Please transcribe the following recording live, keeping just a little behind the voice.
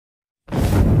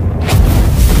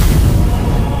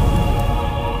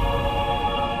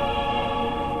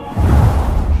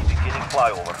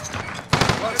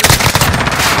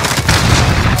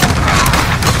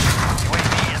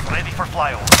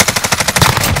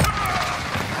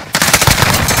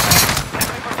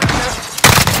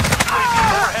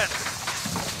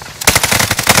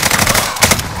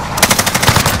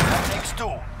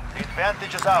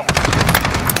advantage is ours.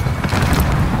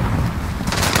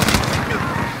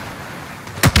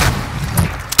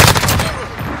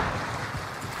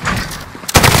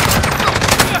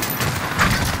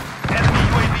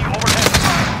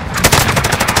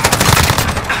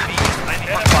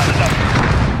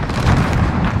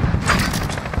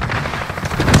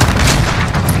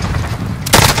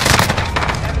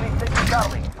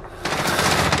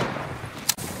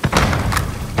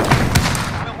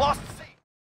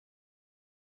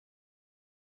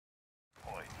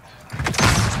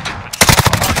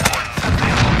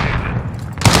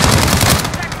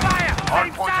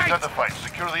 Identified.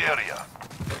 Secure the area.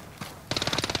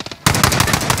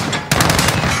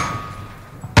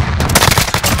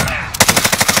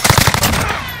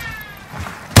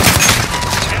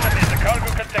 Enemy in the cargo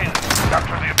container.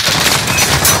 Capture the objective.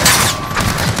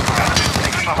 Enemy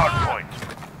taking the hard point.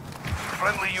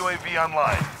 Friendly UAV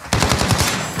online.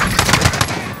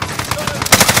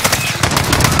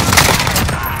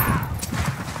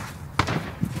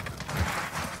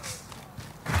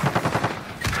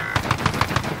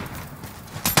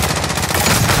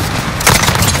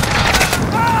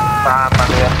 Mamma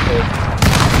mia.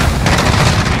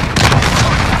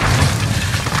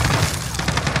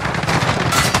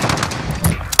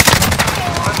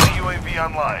 Friendly UAV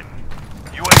online.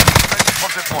 UAV ready for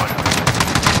deployment.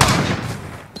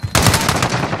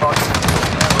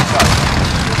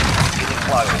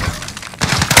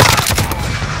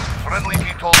 Friendly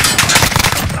VTOL.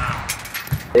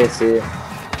 Sì.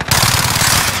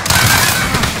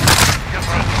 Get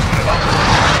ready.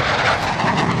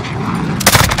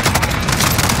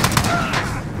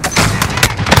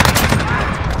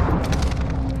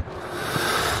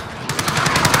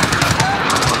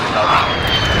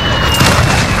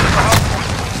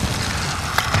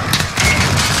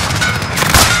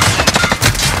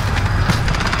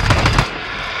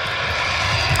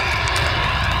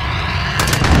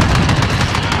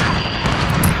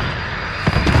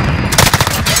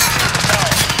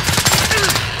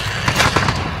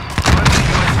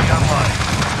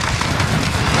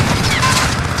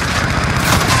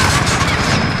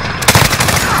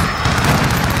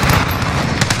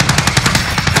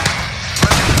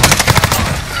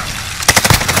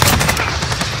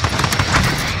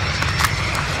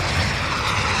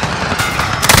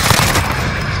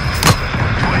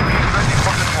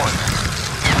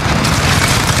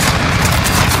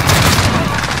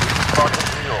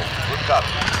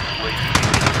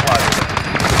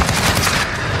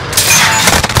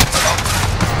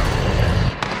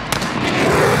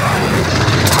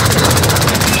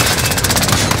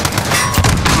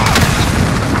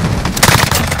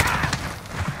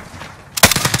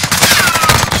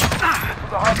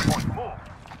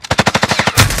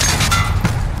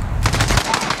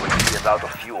 Out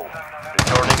of fuel.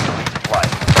 Returning to resupply.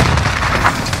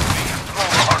 Throw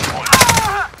the hard point.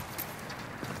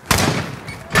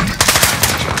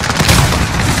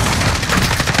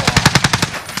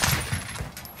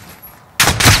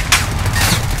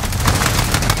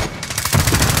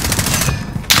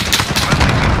 Friendly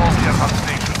control the on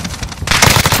station.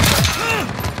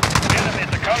 Enemy at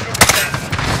the cargo container.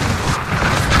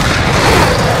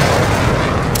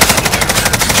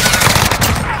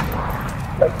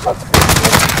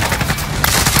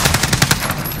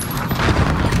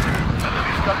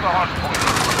 Got the hard point.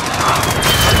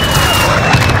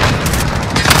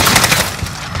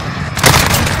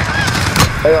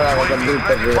 Allora la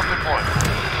brutta qui. Get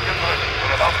ready.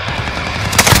 We're about to move.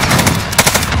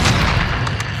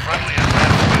 Friendly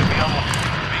advance will be unlocked.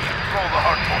 We control the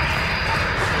hard point.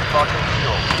 Talking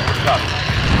fuel. Got it.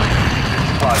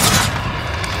 Fire.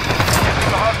 Getting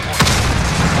the hard point.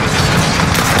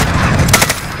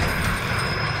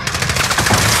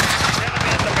 Enemy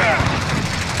in the back.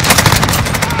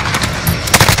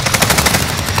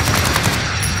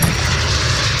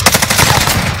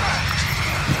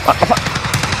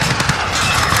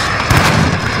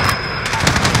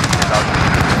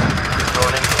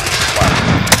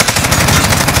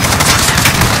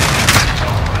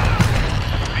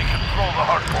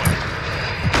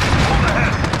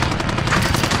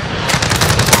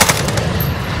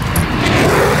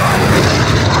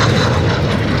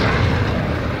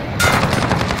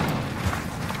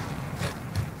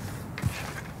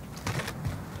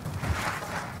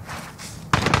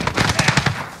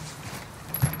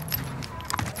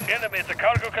 Enemy at the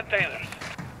cargo containers.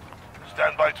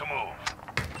 Stand by to move.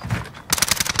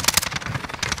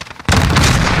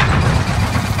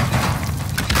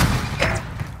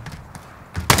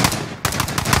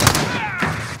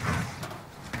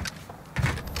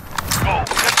 Go,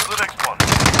 get to the next one.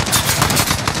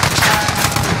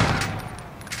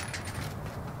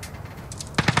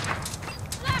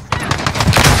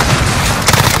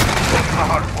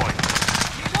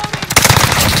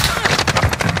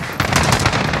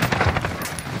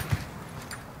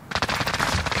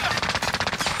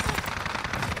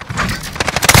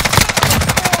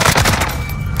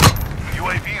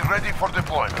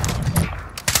 deployment.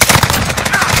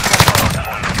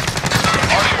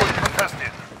 Hardpoint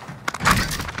contested.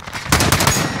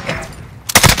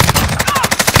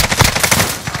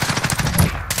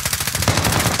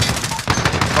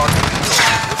 Target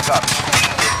secured. Good copy.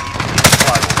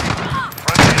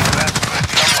 Friendly advancement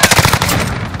unlocked.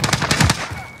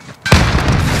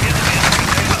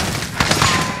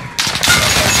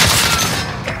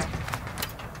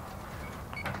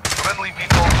 Friendly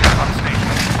people on station.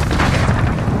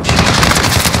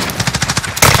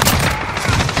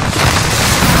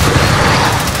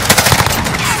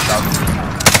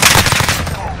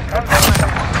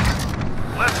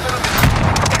 Less than a minute.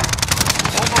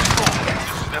 Almost over.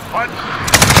 They're fighting.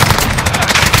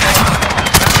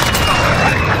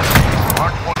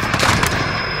 Hardpoint.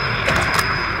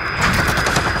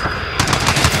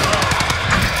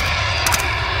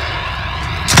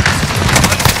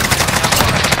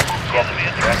 Yes,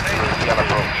 direct to the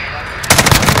approach.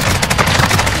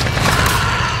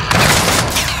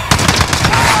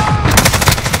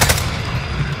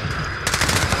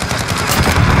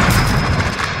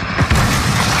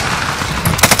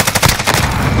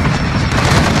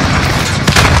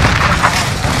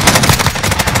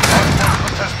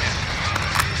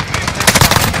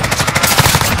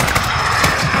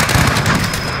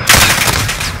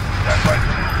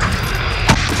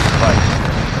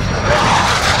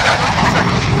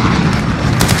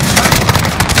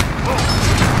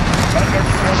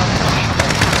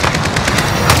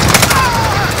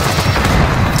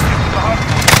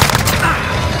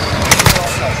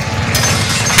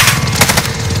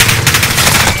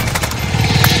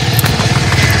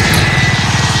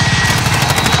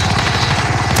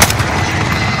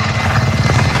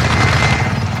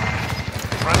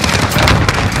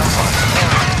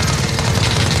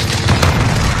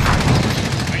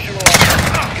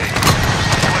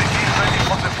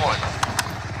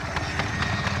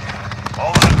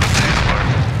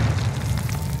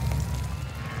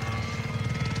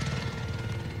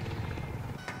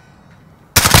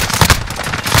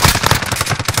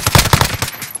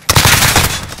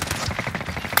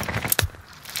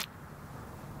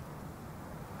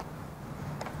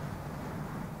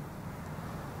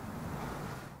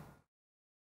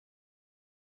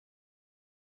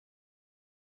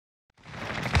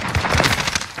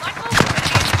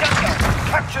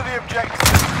 Capture the objective.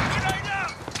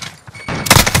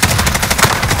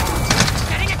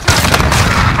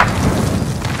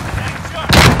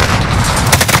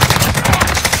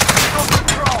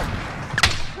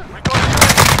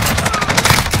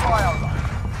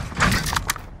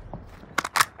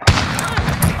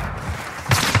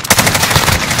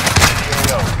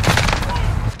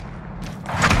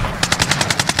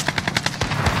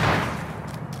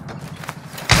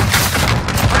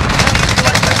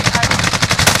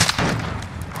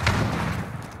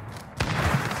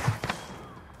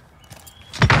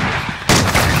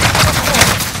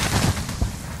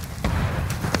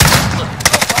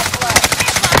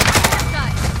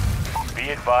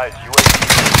 Advised, UAV.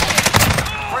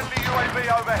 Friendly UAV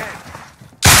overhead.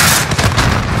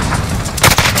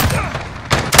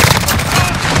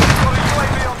 Got a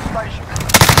UAV on station.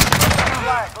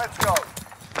 Flag, let's go.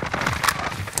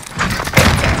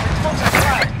 We've got the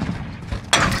flag.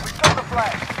 We've got the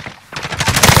flag.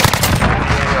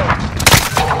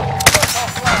 Got our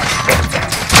flag.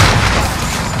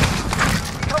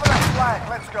 Cover that flag,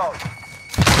 let's go.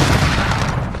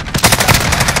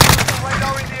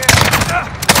 Radar in the air.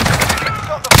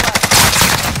 Got the flag.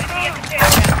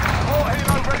 All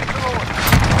helo ready to launch.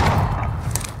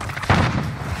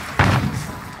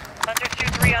 Hunter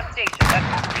 2-3 on station.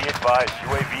 Be advised,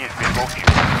 UAV is bingo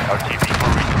fuel. RTB for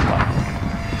resupply.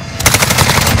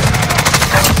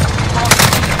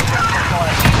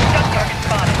 Jump target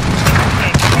spotted.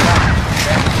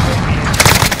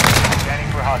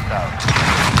 Scanning for hostiles.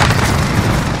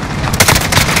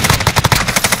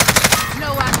 No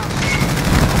ammo.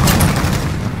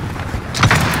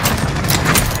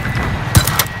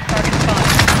 Target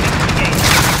spotted. Engage.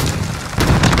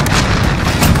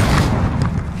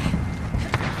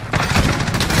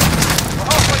 We're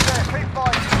halfway there, keep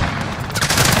fighting.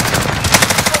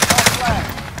 Got our flag.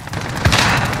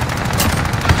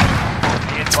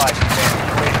 Be advised,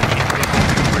 UAV is bingo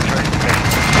fuel. Return to base.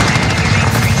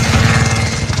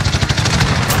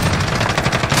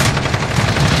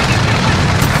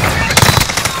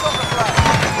 Got the flag.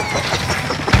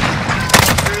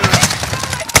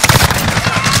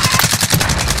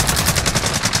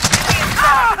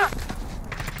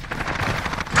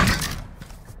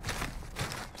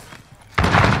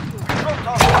 Dropped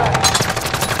our flag.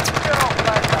 Get our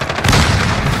flag back.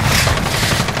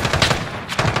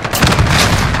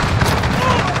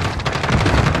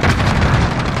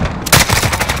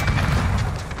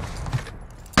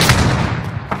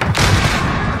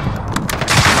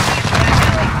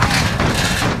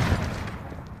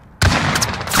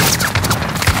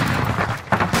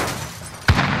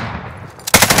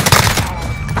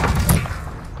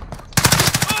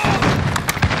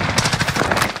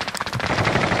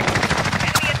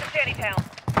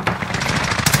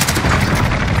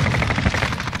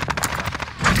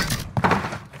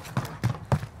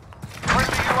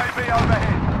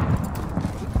 overhead.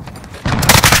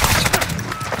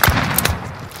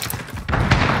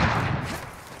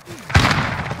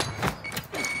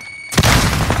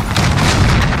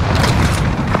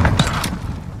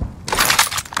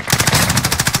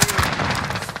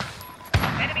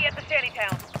 Enemy at the shanty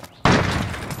town.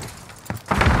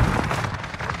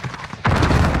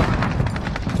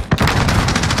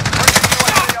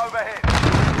 UAV overhead.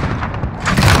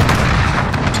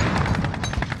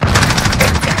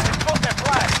 Spot their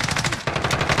flag.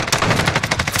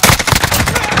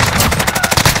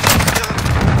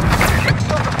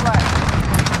 Stop the flag.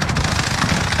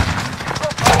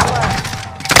 Stop the flag.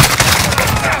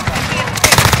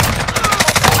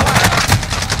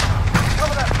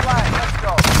 Cover that flag. Let's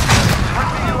go.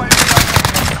 Friendly UAV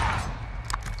overhead.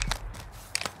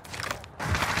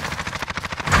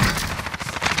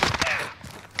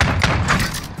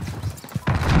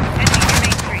 Enemy near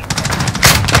Main Street.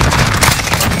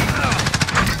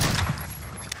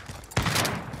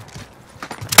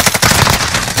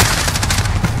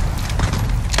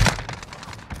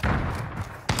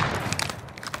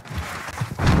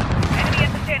 Enemy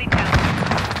at the shanty town.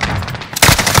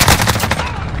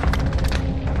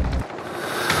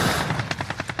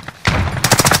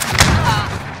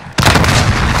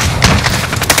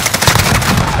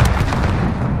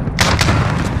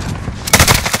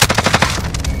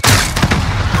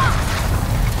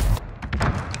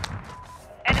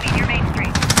 Enemy near Main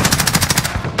Street.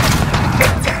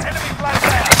 Enemy flag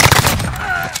down.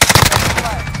 Enemy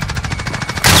flag.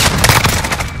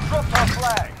 Drop our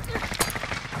flag.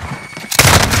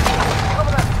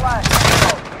 Cover that flag. Let's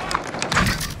go.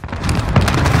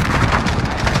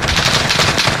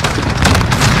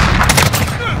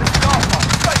 This is our one.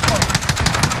 Stay close.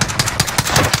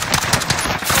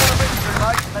 Score a victory,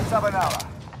 mate. Let's have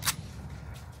another.